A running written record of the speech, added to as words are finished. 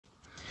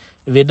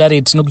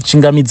Vedare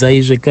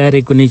tinokuchingamidzai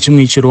zvekare kune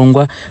chimwe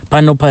chirongwa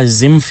pano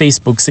paZim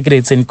Facebook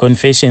Secrets and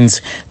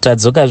Confessions.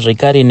 Tadzoka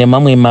zvekare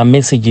nemamwe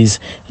mamessages.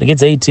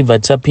 Regedzai tibva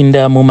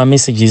tapinda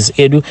mumamessages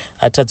edu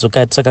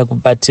atadzoka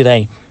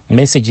takakubatirai.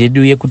 Message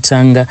yedu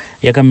yekutanga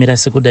yakamira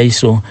sekudai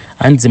so.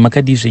 Hanzi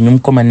makadi zvenyu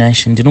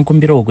mukomanashi,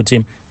 ndinokumbirawo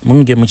kuti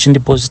munge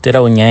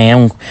muchindiposterawo nyaya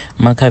yangu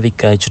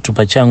makavika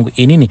chitupa changu.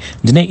 Inini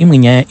ndine imwe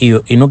nyaya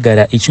iyo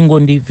inogara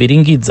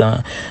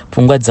ichingondivhiringidza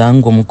pfungwa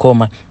dzangu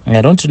mukoma.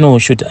 I don't know,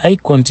 should I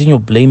continue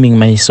blaming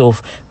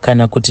myself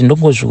kana kuti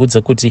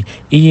ndongozvikudza kuti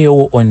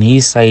iyewo on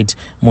his side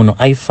munhu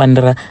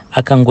aifanira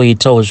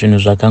akangoitawo zvinhu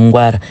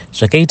zvakangwara.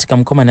 Zvakaitika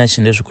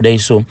mukomanashi ndezvekudai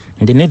so.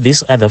 Ndine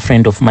this other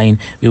friend of mine,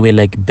 we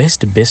were like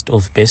best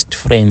of best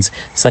friends.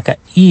 Saka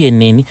iye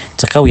neni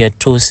takauya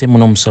tose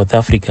muno muSouth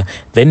Africa.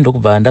 Then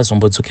ndokubva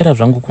ndazombodzokera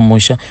zvangu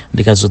kumusha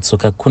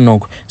ndikazodzoka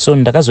kunoko. So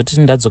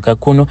ndakazoti ndadzoka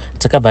kuno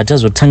takabva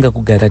tazotanga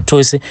kugara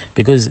tose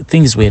because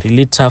things were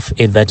really tough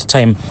at that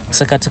time.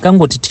 Saka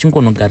takangoti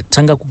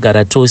tichingonotanga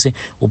kugara tose,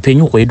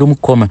 upenyu hwedu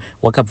mukoma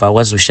wakabva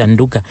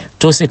wazoshanduka.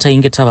 Tose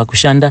tainge tava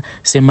kushanda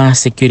sema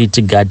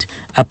security guard.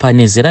 Apa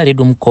nezera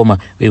redu mukoma,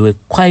 we were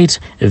quite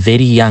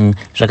very young.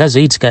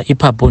 Zvakazoitika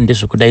ipapo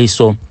ndezvekudai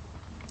so.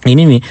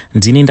 Inini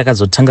ndini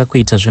ndakazotanga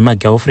kuita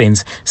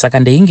zvemagirlfriends. Saka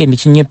ndainge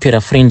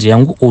ndichinyepera friend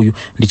yangu uyu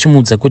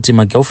ndichimudza kuti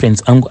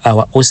magirlfriends angu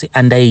awa ose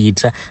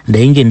andaiita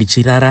ndainge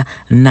ndichirara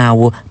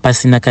nawo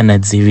pasina kana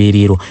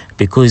dziviriro,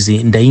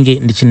 because ndainge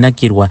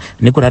ndichinakirwa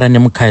nekurara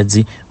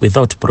nemukadzi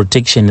without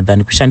protection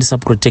than kushandisa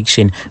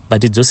protection.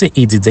 But dzose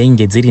idzi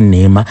dzainge dziri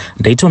nhema.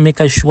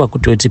 Ndaitomeka sure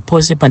kuti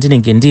pose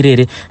pandinenge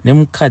ndirere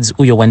nemukadzi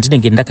uyo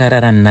wandinenge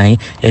ndakarara naye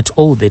at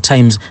all the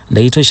times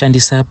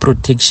ndaitoshandisa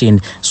protection.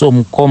 So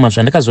mukoma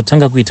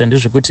zvandakazotanga kuita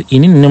ndezvekuti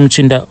inini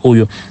nemuchinda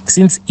uyo,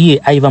 since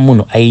iye aiva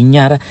munhu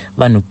ainyara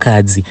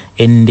vanhukadzi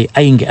ende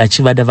ainge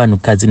achivada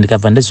vanhukadzi,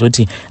 ndikabva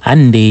ndazoti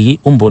handei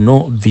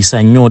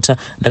umbonobvisa nyota.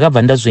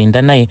 Ndakabva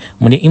ndazoenda naye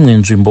mune imwe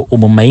nzvimbo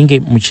umo mainge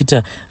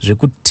muchita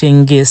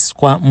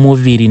zvekutengeswa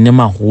muviri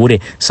nemahure.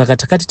 Saka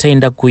takati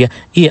taenda kuya,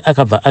 iye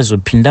akabva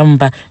azopinda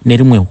mumba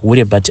nerimwe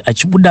hure, but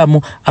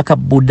achibudamo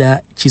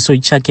akabuda chiso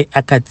chake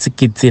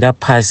akatsikitsira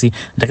pasi.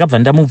 Ndakabva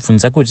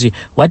ndamubvunza kuti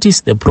what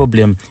is the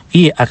problem.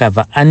 Iye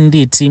akabva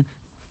anditi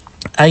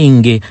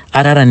ainge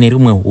arara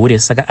nerimwe hure.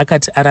 Saka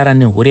akati arara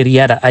nehure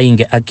riya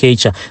raainge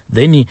akecha,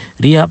 then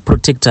riya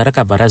protector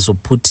rakabva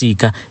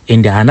razoputika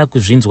ende haana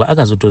kuzvinzwa.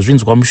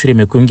 Akazotozvinzwa mushure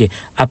mekunge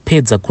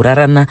apedza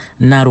kurarana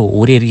naro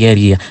hure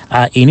riya.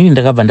 Inini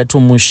ndakabva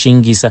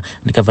ndatomushingisa,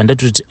 ndikabva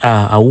ndatoti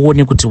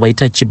hauoni kuti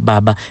waita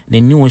chibaba,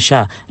 neniwo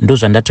sha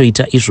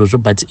ndozvandatoita izvozvo,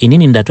 but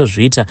inini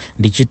ndatozviita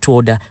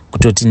ndichitoda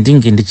kutoti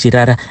ndinge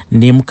ndichirara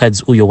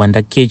nemukadzi uyo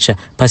wandakecha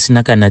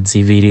pasina kana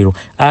dziviriro.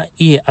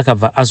 Iye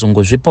akabva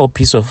azongozvipawo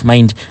peace of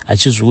mind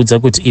achizviudza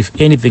kuti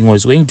if anything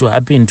was going to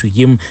happen to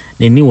him,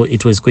 neniwo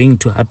it was going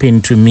to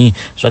happen to me.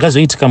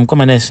 Zvakazoitika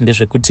mukomana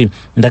ndezvekuti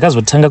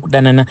ndakazotanga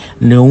kudanana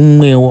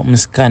neumwewo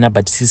musikana,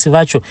 but sisi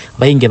vacho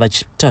vainge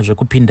vachiita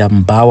zvekupinda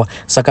mubhawa.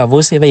 Saka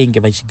vose vainge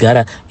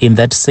vachigara in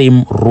that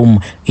same room.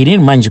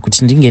 Inini manje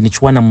kuti ndinge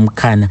ndichiwana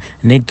mukana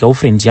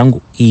negirlfriend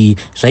yangu iyi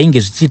zvainge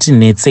zvichiti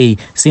netsei,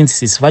 since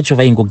sisi vacho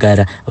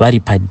vaingogara vari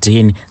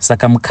padheni.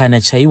 Saka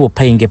mukana chaiwo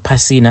painge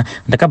pasina.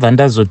 Ndakabva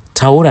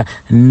ndazotaura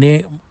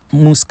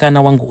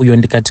musikana wangu uyo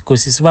ndikati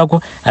kosisi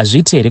vako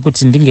hazviiti here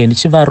kuti ndinge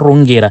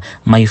ndichivarongera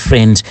my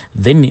friend.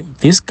 Then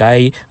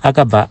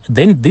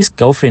this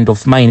girlfriend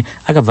of mine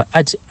akabva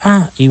ati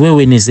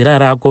iwewe nezera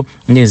rako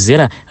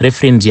nezera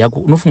refriend yako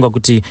unofunga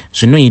kuti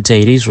zvinoita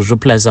here izvozvo,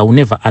 plus I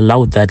never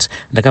allow that.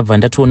 Ndakabva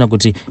ndatoona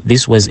kuti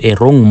this was a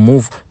wrong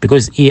move,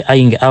 because iye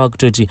ainge ava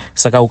kutoti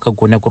saka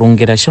ukagona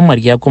kurongera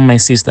shamwari yako my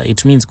sister,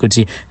 it means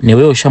kuti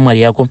newewo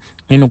shamwari yako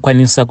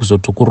inokwanisa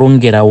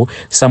kuzotokurongerawo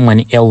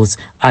someone else.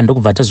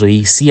 Ndokubva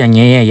tazoisiya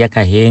nyaya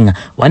yakahenga.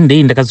 One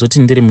day ndakazoti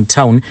ndiri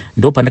mutown,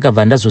 ndo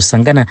pandakabva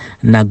ndazosangana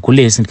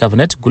naGules. Ndikabva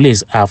ndati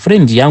Gules,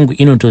 friend yangu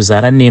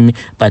inotozara nemi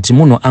but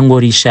munhu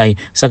angori shy.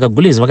 Saka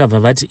Gules vakabva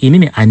vati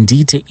inini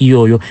handiite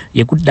iyoyo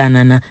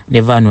yekudanana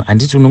nevanhu,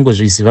 handiti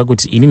unongozviziva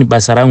kuti inini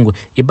basa rangu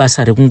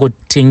ibasa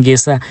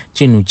rekungotengesa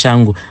chinhu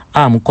changu.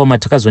 Mukoma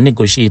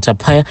takazonegotiata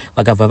paya,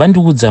 vakabva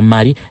vandiudza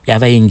mari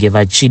yavainge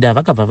vachida.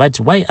 Vakabva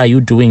vati why are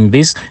you doing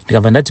this?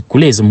 Ndikabva ndati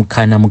Gules,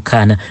 mukana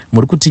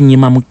muri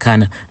kutinyima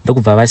mukana.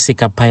 Ndokubva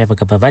vaseka paya,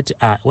 vakabva vati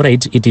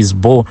alright, it is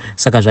bore.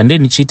 Saka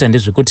zvandenichiita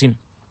ndezvekuti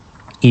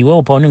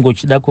iwewo paunenge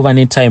uchida kuva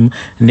netime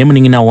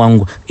nemunin'ina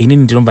wangu,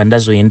 inini ndinobva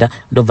ndazoenda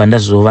ndobva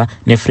ndazova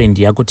nefriend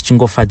yako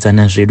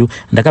tichingofadzana zvedu.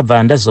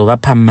 Ndakabva ndazova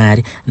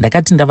pamari,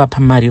 ndakati ndava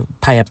pamari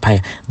paya.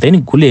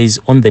 Then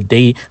Gules on the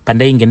day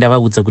pandainge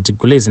ndavaudza kuti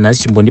Gules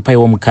nhasi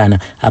chimbondipaiwo mukana,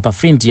 apa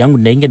friend yangu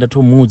ndainge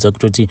ndatomuudza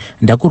kutoti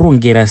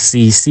ndakurongera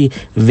sisi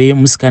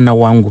vemusikana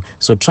wangu,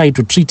 so try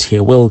to treat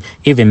her well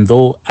even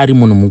though ari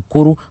munhu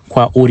mukuru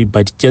kwauri,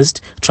 but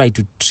just try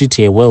to treat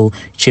her well.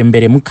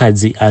 Chembere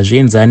mukadzi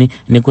hazvienzani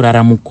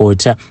nekurara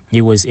mukota. kuita.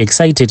 He was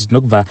excited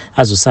Ndokubva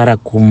azosara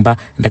kumba.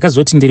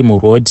 Ndakazoti ndiri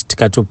muroad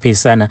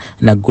tikatopesana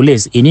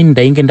naGules. Inini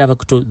ndainge ndava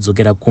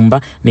kutodzokera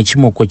kumba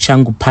nechimoko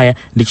changu paya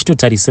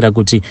ndichitotarisira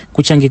kuti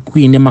kuchange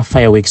kuine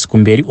mafireworks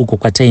kumberi uko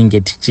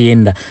kwatainge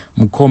tichienda.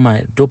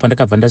 Mukoma ndo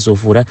pandakabva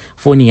ndazovhura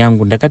foni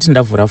yangu. Ndakati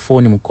ndavhura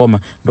foni mukoma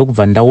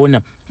ndokubva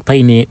ndaona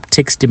paine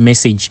text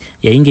message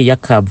yainge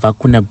yakabva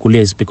kuna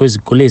Gules, because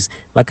Gules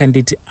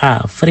vakanditi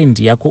friend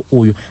yako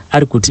uyu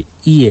ari kuti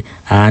iye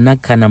haana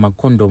kana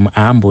makondomu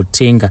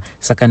aambotenga,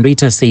 saka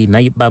ndoita sei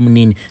nhai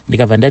bamunini.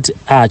 Ndikabva ndati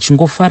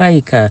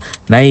chingofaraika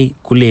nhai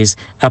Gules,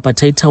 apa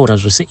taitaura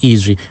zvose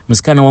izvi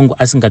musikana wangu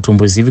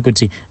asingatombozivi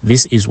kuti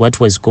this is what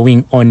was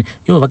going on.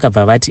 Ivo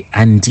vakabva vati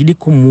handidi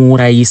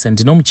kumuurayisa,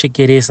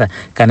 ndinomuchekeresa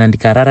kana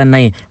ndikarara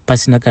naye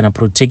pasina kana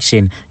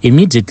protection.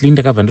 Immediately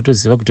ndakabva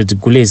ndotoziva kuti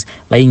Gules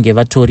vainge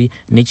vatori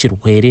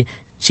nechirwere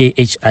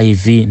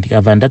che-HIV.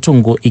 Ndikabva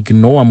ndatongo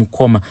ignore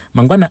mukoma.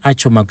 Mangwana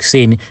acho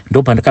makuseni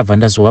ndo pandakabva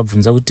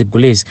ndazovabvunza kuti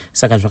Gules,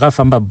 saka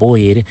zvakafamba bho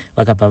here?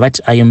 Vakabva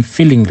vati I am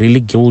feeling really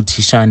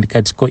guilty sha.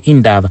 Ndikati ko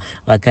indava?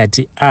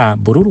 Vakati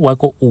bhururu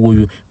wako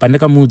uyu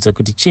pandakamuudza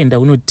kuti chenda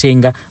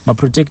unotenga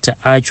maprotector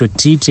acho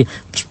titi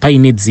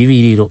paine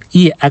dziviriro,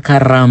 iye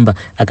akaramba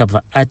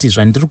akabva ati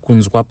zvandiri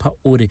kunzwa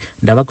pauri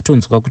ndava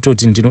kutonzwa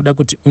kutoti ndinoda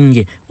kuti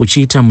unge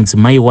uchiita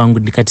mudzimai wangu.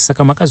 Ndikati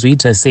saka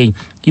makazoita sei?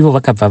 Ivo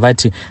vakabva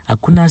vati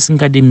hakuna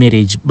asingadi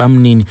marriage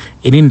bamunini,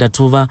 ini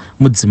ndatova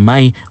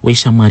mudzimai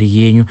weshamwari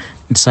yenyu.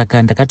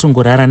 Saka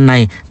ndakatongorara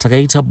naye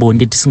takaita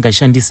bonde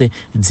tisingashandise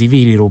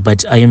dziviriro,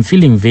 but I am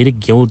feeling very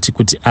guilty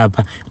kuti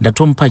apa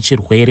ndatomupa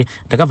chirwere.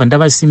 Ndakabva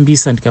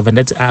ndavasimbisa ndikabva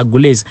ndati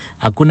Gules,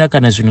 hakuna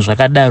kana zvinhu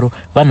zvakadaro.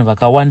 Vanhu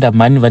vakawanda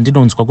mani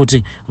vandinonzwa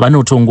kuti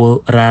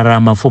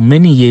vanotongorarama for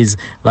many years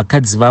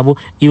vakadzi vavo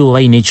ivo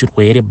vaine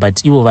chirwere,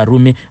 but ivo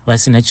varume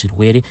vasina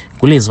chirwere.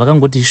 Gules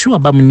vakangoti sure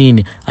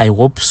bamunini, I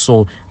hope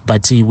so,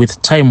 but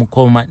with time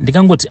koma.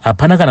 Ndikangoti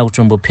hapana kana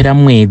kutombopera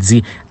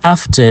mwedzi.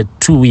 After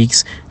 2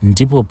 weeks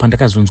ndipo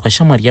pandakazonzwa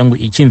shamwari yangu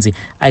ichinzi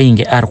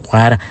ainge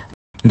arwara.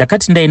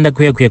 Ndakati ndaenda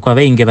kuya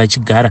kwavainge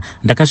vachigara.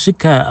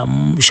 Ndakasvika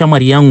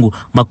shamwari yangu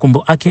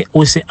makumbo ake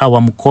ose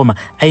awa mukoma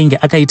ainge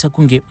akaita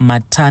kunge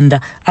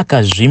matanda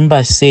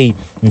akazvimba sei.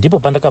 Ndipo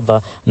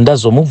pandakabva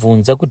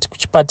ndazomubvunza kuti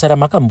kuchipatara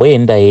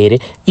makamboenda here?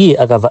 Iye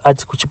akabva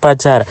ati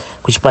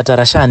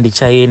kuchipatara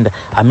shandichaenda,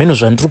 hameno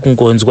zvandiri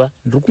kungonzwa,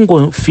 ndiri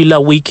kungofila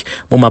weak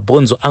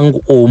mumabhonzo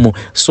angu omo.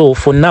 So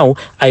for now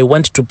I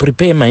want to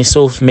prepare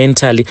myself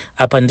mentally.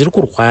 Apa ndiri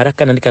kurwara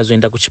kana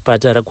ndikazoenda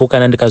kuchipatara ko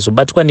kana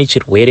ndikazobatwa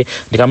nechirwere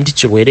ndikamuti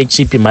chirwere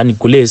chipi mani?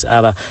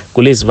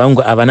 Gules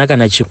vangu havana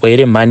kana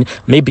chirwere mani.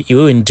 Maybe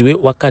iwewe ndiwe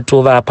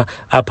wakatovapa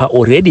apa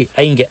already.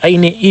 Ainge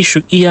aine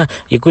issue iya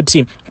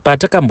yekuti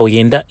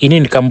patakamboenda ini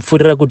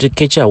ndikamupfurira kuti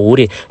kecha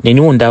hure,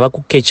 neniwo ndava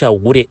kukecha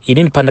hure.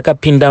 Ini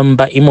pandakapinda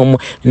mba imomo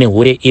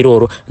nehure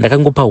iroro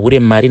ndakangopa hure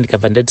mari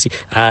ndikabva ndati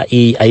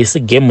iyi haisi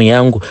game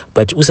yangu,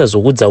 but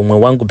usazoudza umwe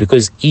wangu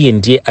because iye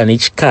ndiye ane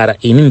chikara.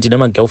 Ini ndina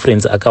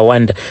magirlfriends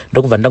akawanda,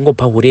 ndokubva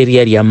ndangopa hure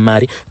riya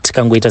mari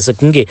tikangoita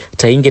sekunge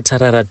tainge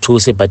tarara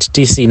tose but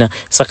tisina.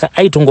 Saka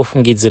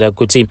aitongofungidzira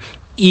kuti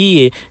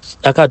iye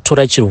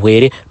akatora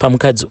chirwere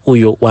pamukadzi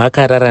uyo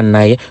waakarara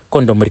naye,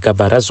 kondomu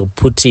rikabva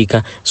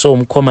razoputika. So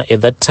mukoma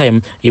at that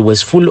time he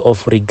was full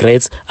of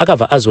regrets.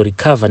 Akabva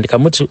azorecover.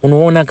 Ndikamuti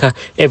unoona ka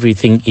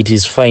everything it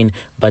is fine,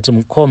 but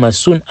mukoma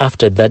soon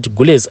after that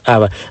Gules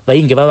ava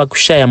vainge vava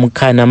kushaya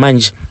mukana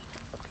manje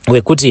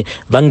wekuti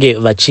vange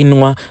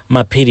vachinwa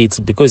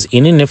mapirits, because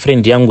ini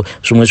nefriend yangu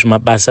zvimwe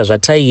zvimabasa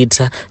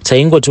zvataiita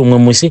taingoti umwe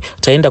musi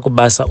taenda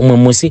kubasa umwe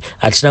musi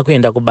hatina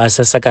kuenda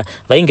kubasa. Saka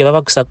vainge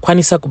vava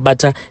kusakwanisa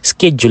kubata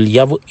schedule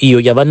yavo iyo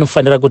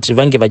yavanofanira kuti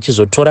vange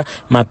vachizotora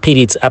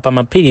mapirits. Apa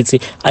mapirits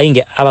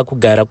ainge ava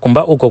kugara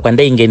kumba uko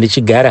kwandainge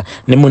ndichigara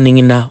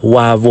nemunin'ina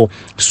wavo.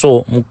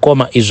 So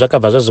mukoma izvi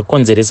zvakabva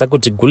zvazokonzeresa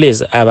kuti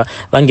Gules ava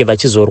vange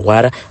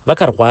vachizorwara.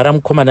 Vakarwara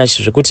mukoma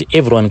nashi zvekuti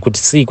everyone kuti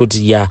see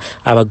kuti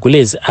ava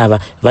Gules ava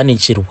vane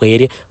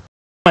chirwere.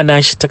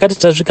 Manashi takati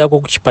tasvikako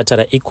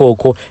kuchipatara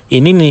ikoko,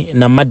 inini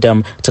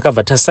namadam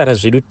takabva tasara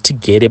zvedu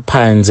tigere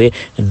panze.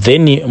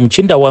 Then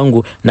muchinda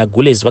wangu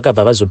naGules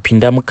vakabva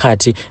vazopinda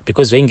mukati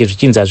because vainge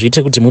zvichinzi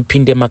hazviite kuti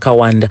mupinde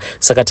makawanda.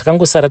 Saka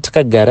takangosara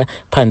takagara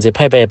panze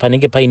paya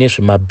panenge paine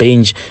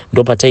zvimabhenji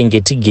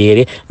ndopatainge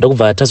tigere.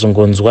 Ndokubva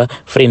tazongonzwa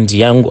friend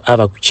yangu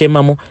ava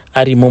kuchemamo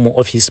arimo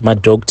muoffice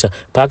madoctor.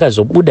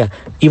 Paakazobuda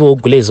ivo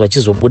Gules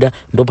vachizobuda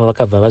ndopa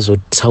vakabva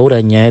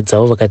vazotaura nyaya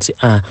dzavo vakati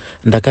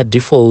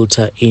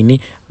ndakadefaulta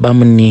ini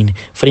bamunini,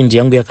 friend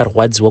yangu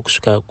yakarwadziwa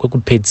kusvika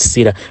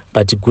kwekupedzisira,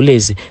 but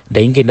Gules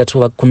ndainge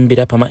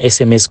ndatovakumbira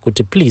pama-SMS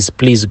kuti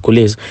please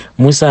Gules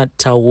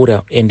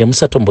musataura ende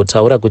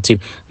musatombotaura kuti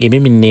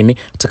imimi nemi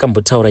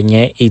takambotaura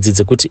nyaya idzi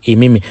dzekuti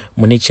imimi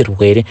mune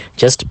chirwere.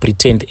 Just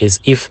pretend as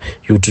if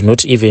you do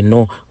not even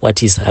know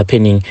what is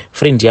happening.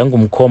 Friend yangu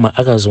mukoma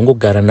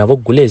akazongogara navo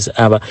Gules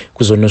ava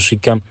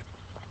kuzonosvika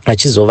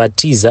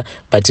achizovatiza,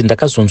 but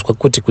ndakazonzwa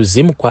kuti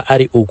kuzimu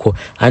kwaari uko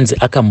hanzi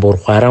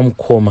akamborwara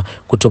mukoma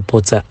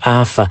kutopotsa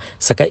afa.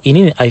 Saka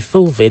inini I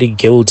feel very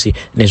guilty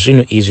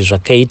nezvinhu izvi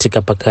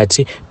zvakaitika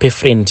pakati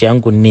pefriend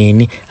yangu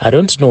Neni. I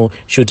don't know,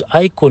 should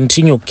I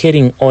continue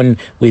carrying on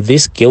with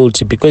this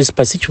guilt, because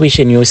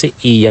pasituation yose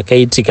iyi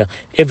yakaitika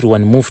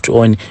everyone moved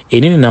on.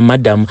 Inini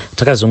namadam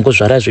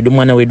takazongozvara zvedu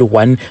mwana wedu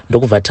 1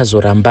 ndokubva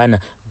tazorambana.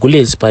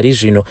 Gules pari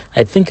zvino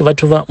I think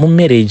vatova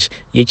mumarriage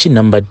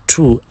yechinumber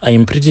 2. I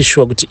am pretty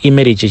sure kuti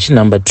imarriage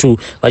yechinumber 2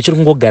 vachiri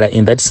kungogara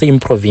in that same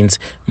province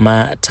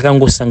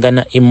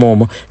matakangosangana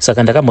imomo.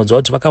 Saka ndakambodzwa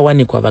kuti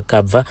vakawanikwa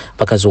vakabva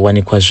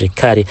vakazowanikwa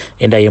zvekare,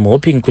 and I am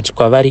hoping kuti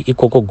kwavari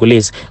ikoko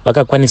Gules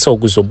vakakwanisawo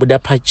kuzobuda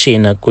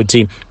pachena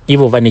kuti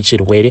ivo vane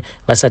chirwere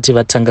vasati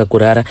vatanga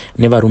kurara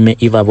nevarume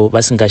ivavo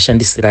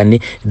vasingashandisirane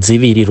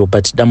dziviriro.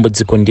 But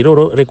dambudziko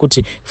ndiroro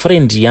rekuti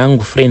friend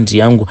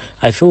yangu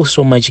I feel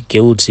so much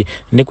guilty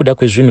nekuda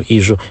kwezvinhu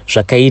izvo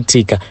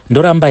zvakaitika.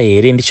 Ndoramba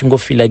here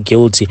ndichingofila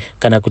guilty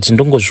kana kuti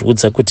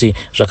ndongozviudza kuti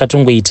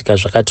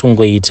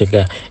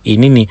zvakatongoitika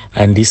inini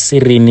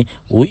handisirini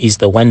who is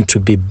the one to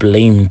be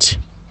blamed.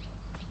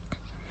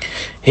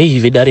 Hey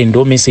vedare,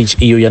 ndo message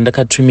iyo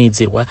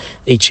yandakatumidzirwa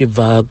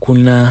ichibva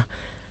kuna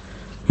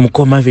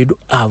mukoma vedu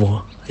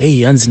avo.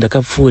 Hey, hanzi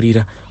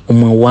ndakapfuurira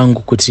umwe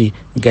wangu kuti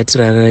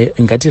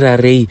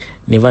ngatirarei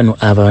nevanhu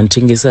ava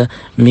vanotengesa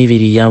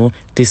miviri yavo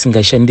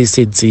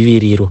tisingashandise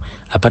dziviriro,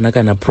 hapana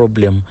kana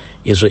problem.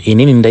 Izvo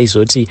inini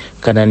ndaizoti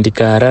kana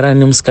ndikarara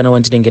nemusikana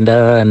wandinenge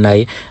ndarara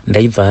naye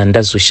ndaibva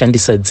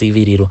ndazoshandisa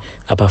dziviriro,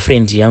 apa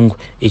friend yangu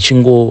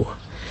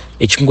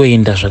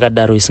ichingoenda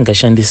zvakadaro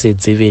isingashandise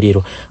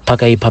dziviriro.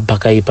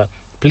 Pakaipa.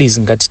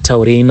 Please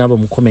ngatitaurei navo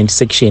mucomment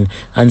section.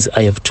 Hanzi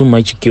I have too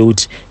much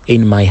guilt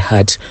in my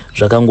heart.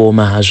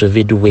 Zvakangooma hazvo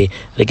veduwe.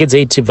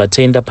 Rekedzai tibva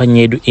taenda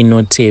panyedu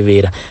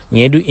inotevera.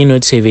 Nyedu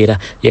inotevera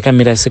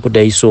yakamira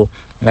sekudai so.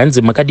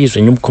 Hanzi makadi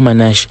zvenyu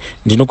mukomanashi,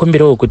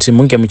 ndinokumbirawo kuti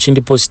munge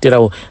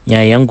muchindipostirawo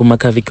nyaya yangu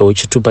makavikawo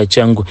chitupa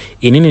changu.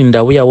 Inini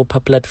ndauyawo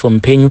paplatform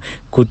penyu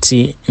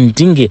kuti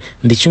ndinge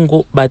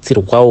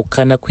ndichingobatsirwawo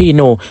kana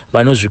kuinewo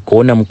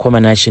vanozvigona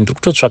mukomanashi. Ndiri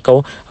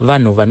kutotsvakawo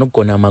vanhu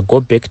vanogona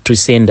go back to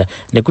sender,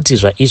 nekuti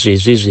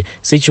zvaizvezvizvi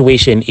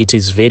situation it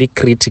is very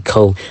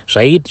critical.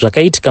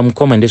 Zvakaitika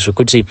mukoma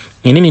ndezvekuti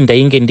inini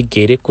ndainge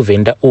ndigere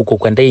kuvenda uko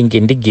kwandainge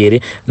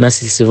ndigere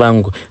nasisi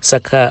vangu.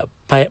 Saka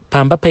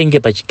pamba painge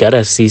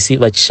pachigara sisi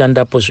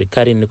vachishandapo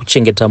zvekare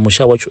nekuchengeta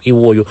musha wacho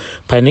iwoyo,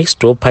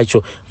 panext door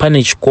pacho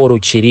pane chikoro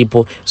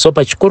chiripo. So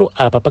pachikoro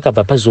apa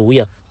pakabva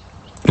pazouya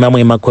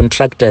mamwe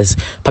macontractors.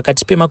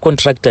 Pakati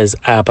pemacontractors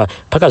apa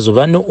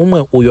pakazova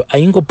noumwe uyo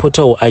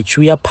aingopotawo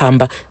achiuya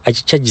pamba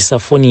achichajisa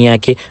foni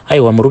yake.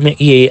 Aiwa, murume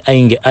iyeye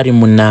ainge ari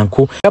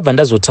munaku. Ndakabva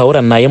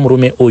ndazotaura naye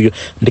murume uyu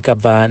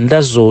ndikabva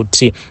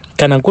ndazoti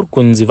kana kuri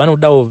kunzi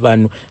vanodawo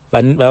vanhu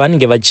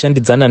vavanenge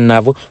vachishandidzana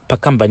navo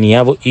pakambani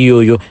yavo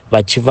iyoyo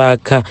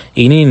vachivaka,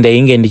 inini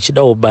ndainge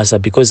ndichidawo basa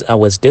because I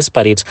was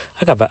desperate.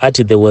 Akabva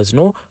ati there was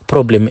no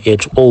problem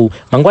at all.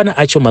 Mangwana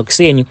acho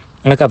makuseni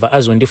akabva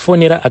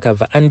azondifonera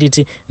akabva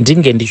anditi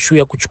ndinge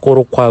ndichiuya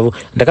kuchikoro kwavo.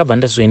 Ndakabva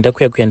ndazoenda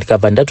kuya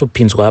ndikabva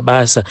ndatopinzwa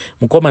basa.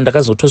 Mukoma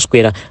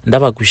ndakazotoswera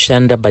ndava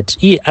kushanda,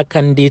 but iye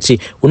akanditi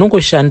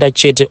unongoshanda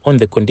chete on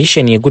the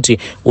condition yekuti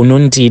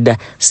unondida.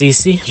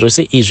 Sisi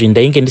zvose izvi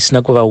ndainge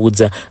ndisina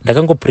kuvaudza,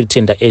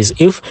 ndakangopretenda as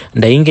if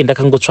ndainge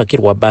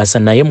ndakangotsvakirwa basa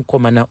naye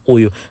mukomana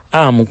uyu.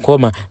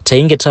 Mukoma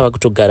tainge tava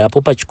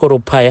kutogarapo pachikoro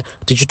paya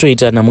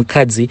tichitoitana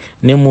mukadzi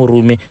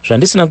nemurume.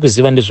 Zvandisina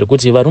kuziva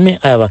ndezvekuti varume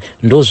ava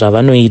ndo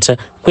zvavanoita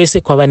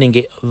kwese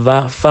kwavanenge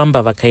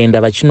vafamba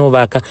vakaenda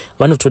vachinovaka,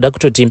 vanotoda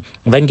kutoti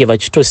vange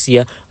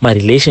vachitosiya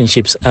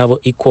marelationships avo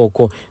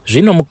ikoko.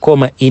 Zvino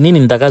mukoma inini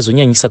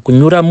ndakazonyanyisa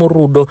kunyura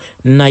murudo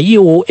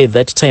naiyewo at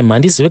that time.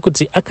 Handizive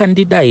kuti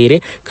akandida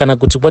here kana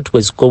kuti what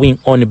was going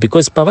on,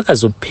 because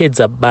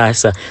pavakazopedza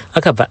basa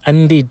akabva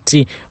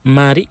anditi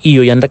mari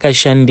iyo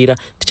yandakashandira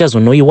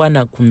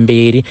tichazonoiwana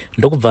kumberi.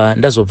 Ndokubva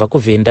ndazobva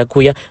kuvenda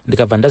kuya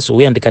ndikabva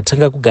ndazouya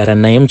ndikatanga kugara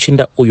naye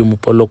muchinda uyu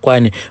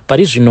mupolokwane.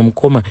 Pari zvino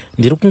mukoma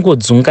ndiri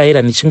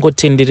kungodzungaira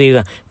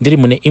nichingotenderera ndiri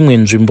mune imwe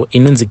nzvimbo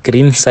inonzi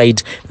Green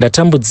Side.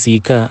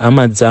 Ndatambudzika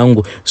hama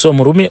dzangu. So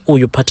murume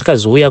uyu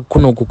patakazouya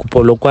kunoku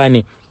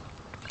kupolokwane,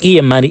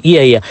 iye mari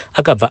iyaya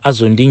akabva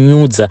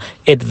azondinyudza.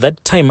 At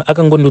that time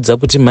akangondiudza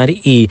kuti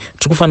mari iyi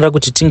tikufanira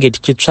kuti tinge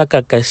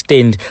tichitsvaka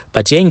kastand,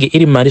 but yainge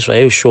iri mari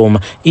zvayo shoma.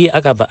 Iye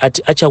akabva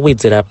ati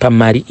achawedzera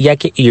pamari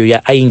yake iyo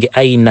yainge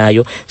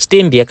ainayo.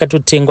 Stand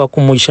yakatotengwa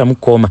kumusha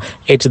mukoma.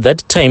 At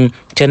that time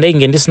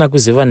chandainge ndisina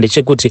kuziva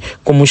ndechekuti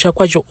kumusha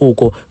kwacho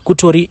uko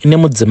kutori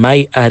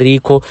nemudzimai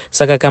ariko.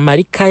 Saka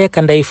kamari kaya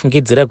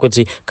kandaifungidzira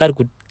kuti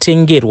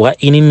pachitengerwa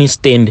inini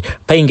stand,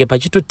 painge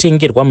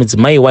pachitotengerwa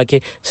mudzimai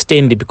wake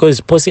stand,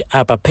 because pose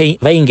apa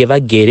vainge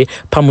vagere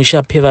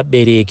pamusha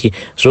pevabereki.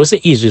 Zvose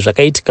izvi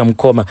zvakaitika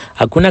mukoma,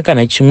 hakuna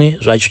kana chimwe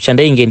zvacho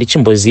chandainge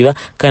ndichimboziva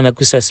kana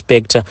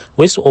kususpecta.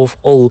 Worst of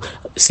all,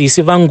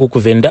 sisi vangu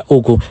kuvenda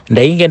uku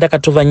ndainge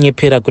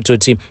ndakatovanyepera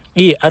kutoti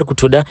iye ari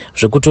kutoda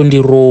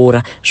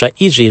zvekutondiroora.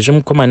 Zvaizvezvi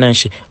mukoma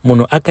Nashe,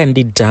 munhu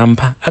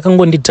akandidhampa,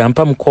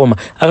 akangondidhampa mukoma,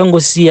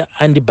 akangosiya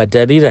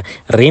andibhadharira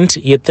rent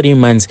ye3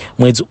 months.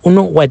 Mwedzi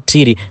uno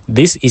watiri,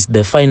 this is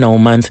the final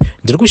month.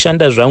 Ndiri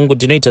kushanda zvangu,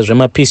 ndinoita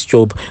zvemapeace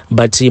job,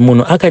 but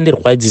munhu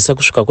akandirwadzisa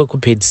kusvika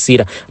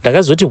kwekupedzisira.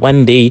 Ndakazoti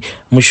one day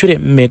mushure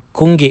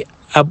mekunge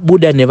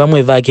abuda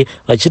nevamwe vake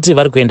vachiti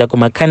vari kuenda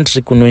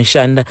kumakantri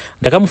kunoshanda,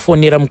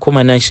 ndakamufonera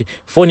mukoma Nashe,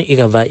 foni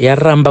ikabva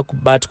yaramba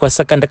kubatwa,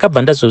 saka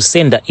ndakabva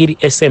ndazosenda iri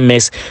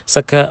SMS.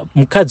 Saka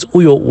mukadzi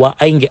uyo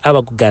waainge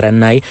ava kugara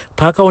naye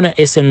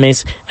paakaona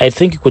SMS, I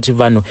think kuti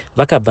vanhu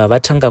vakabva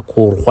vatanga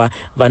kurwa.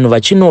 Vanhu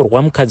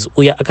vachinorwa, mukadzi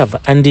uya akabva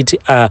anditi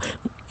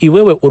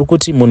iwewe uri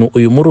kuti munhu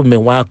uyu murume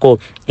wako.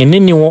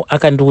 Ininiwo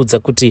akandiudza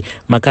kuti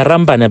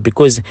makarambana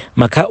because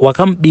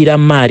wakamubira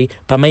mari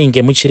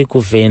pamainge muchiri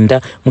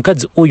kuvenda.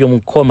 Mukadzi uyo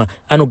mukoma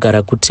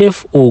anogara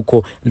kuTEF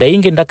uko.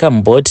 Ndainge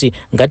ndakamboti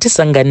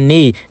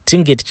ngatisanganei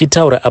tinge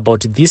tichitaura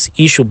about this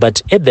issue,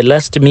 but at the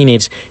last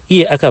minute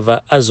iye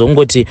akabva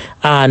azongoti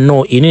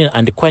no, inini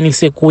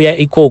handikwanise kuuya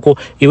ikoko,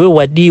 iwe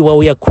wadiwa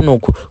uya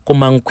kunoku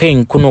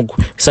kumankweng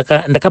kunoku.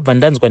 Saka ndakabva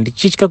ndanzwa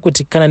ndichitya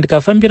kuti kana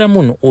ndikafambira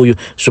munhu uyu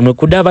zvimwe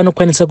kuda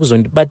vanokwanisa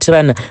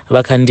kuzondibatirana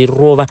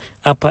vakandirova.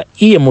 Apa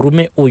iye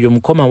murume uyu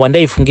mukoma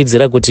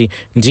wandaifungidzira kuti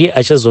ndiye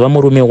achazova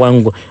murume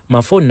wangu,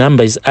 mafoni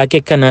numbers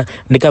ake kana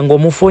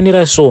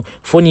ndikangomufonera so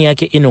foni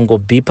yake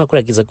inongobhipa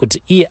kurakidza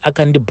kuti iye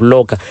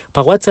akandibloka.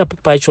 PaWhatsApp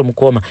pacho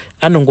mukoma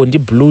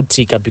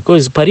anongondiblutika,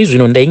 because pari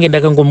zvino ndainge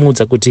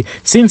ndakangomuudza kuti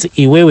since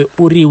iwewe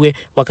uriwe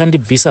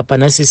wakandibvisa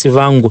pana sisi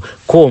vangu,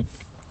 ko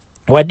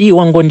wadi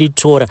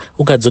wangonditora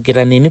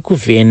ukadzokera neni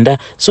kuvenda,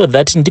 so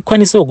that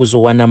ndikwanisewo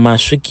kuzowana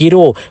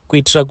masvikiro,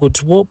 kuitira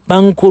kuti vo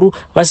bankuru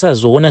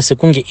vasazoona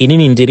sekunge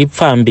inini ndiri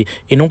pfambi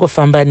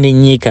inongofamba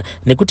nenyika,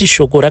 nekuti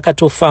shoko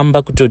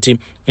rakatofamba kutoti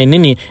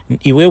inini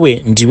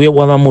iwewe ndiwe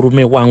wava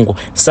murume wangu.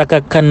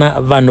 Saka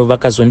kana vanhu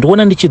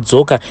vakazondiona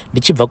ndichidzoka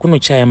ndichibva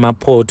kunochaya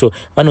mapoto,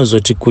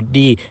 vanozoti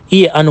kudii,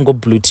 iye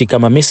anongoblutika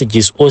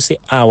mamessages ose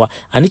awa.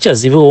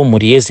 Handichaziviwo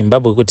mhuri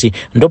yeZimbabwe kuti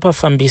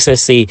ndopafambisa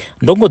sei.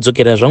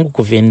 Ndongodzokera zvangu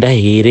kuvenda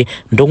here,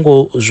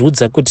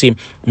 ndongozvudza kuti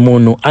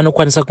munhu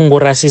anokwanisa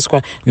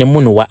kungorasiswa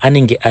nemunhu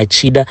waanenge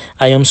achida.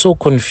 I am so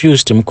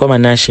confused mukoma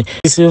Nashe.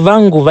 Sisi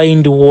vangu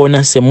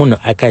vaindiona semunhu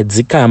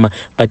akadzikama,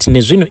 but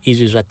nezvinhu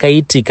izvi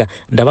zvakaitika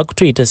ndava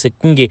kutoita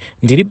sekunge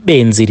ndiri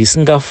benzi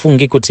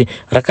risingafunge kuti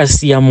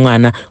rakasiya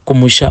mwana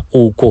kumusha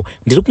uko.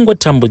 Ndiri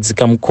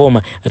kungotambudzika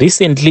mukoma.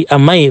 Recently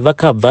amai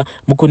vakabva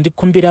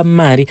mukundikumbira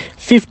mari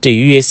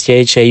 50 US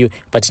chaiyo,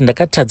 but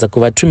ndakatadza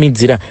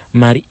kuvatumidzira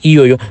mari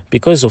iyoyo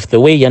because of the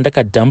way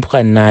yandakadhampwa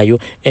nayo.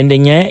 Ende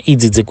nyaya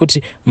idzi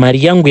dzekuti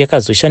mari yangu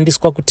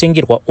yakazoshandiswa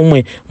kutengerwa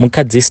umwe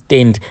mukadzi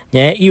stand,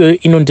 nyaya iyoyo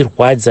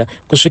inondirwadza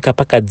kusvika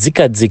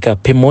pakadzikadzika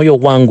pemoyo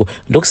wangu.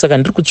 Ndokusaka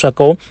ndiri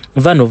kutsvakawo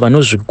vanhu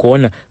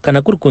vanozvigona.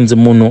 Kana kuri kunzi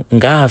munhu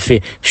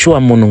ngaafe, shuwa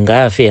munhu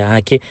ngaafe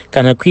hake.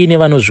 Kana kuine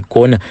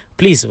vanozvigona,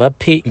 please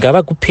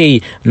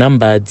ngavakupei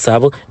namba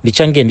dzavo,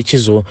 ndichange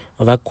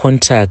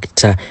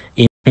ndichizovakontakta.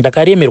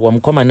 Ndakaremerwa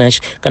mukoma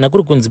Nashe. Kana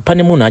kuri kunzi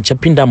pane munhu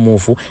achapinda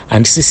muvhu,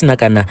 handisisina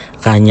kana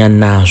kanya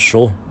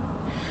nazvo.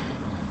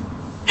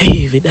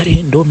 Hey, vedare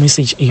ndo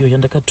message iyo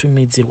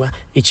yandakatumidzirwa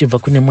ichibva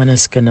kune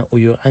mwanasikana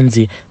uyo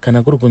anzi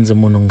kana kuri kunzi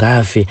munhu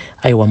ngaafe,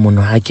 aiwa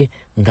munhu hake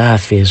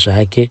ngaafe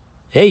zvake.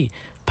 Hey,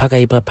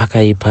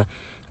 pakaipa.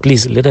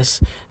 Please let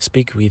us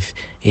speak with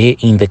her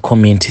in the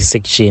comment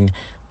section.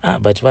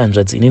 But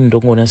vanzvadzi inini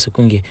ndongoona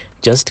sekunge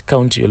just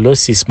count your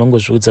losses,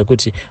 mangozviudza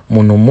kuti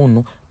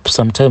munhu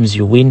sometimes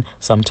you win,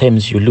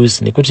 sometimes you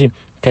lose. Nekuti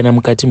kana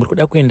mukati muri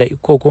kuda kuenda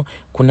ikoko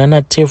kuna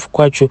naTEF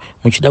kwacho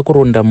muchida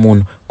kuronda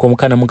munhu,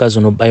 kana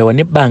mukazonobayiwa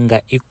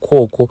nebanga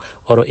ikoko,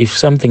 or if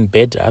something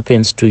bad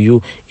happens to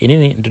you,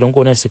 inini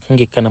ndinongoona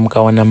sekunge kana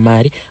mukawana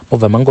mari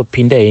mobva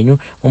mangopinda henyu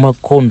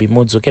mumakombi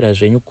modzokera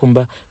zvenyu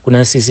kumba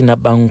kuna sisi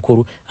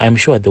nabankuru. I am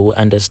sure they will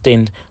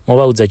understand.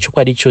 Movaudza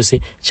chokwadi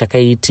chose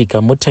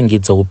chakaitika,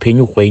 motangidza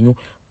upenyu hwenyu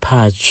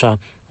patsva.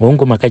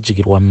 Hongu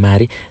makajigirwa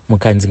mari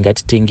mukanzi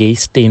ngatitengei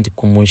stand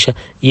kumusha,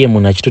 iye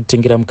munhu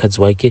achitotengera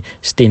mukadzi wake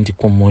stand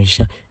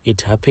kumusha.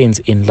 It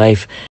happens in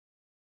life.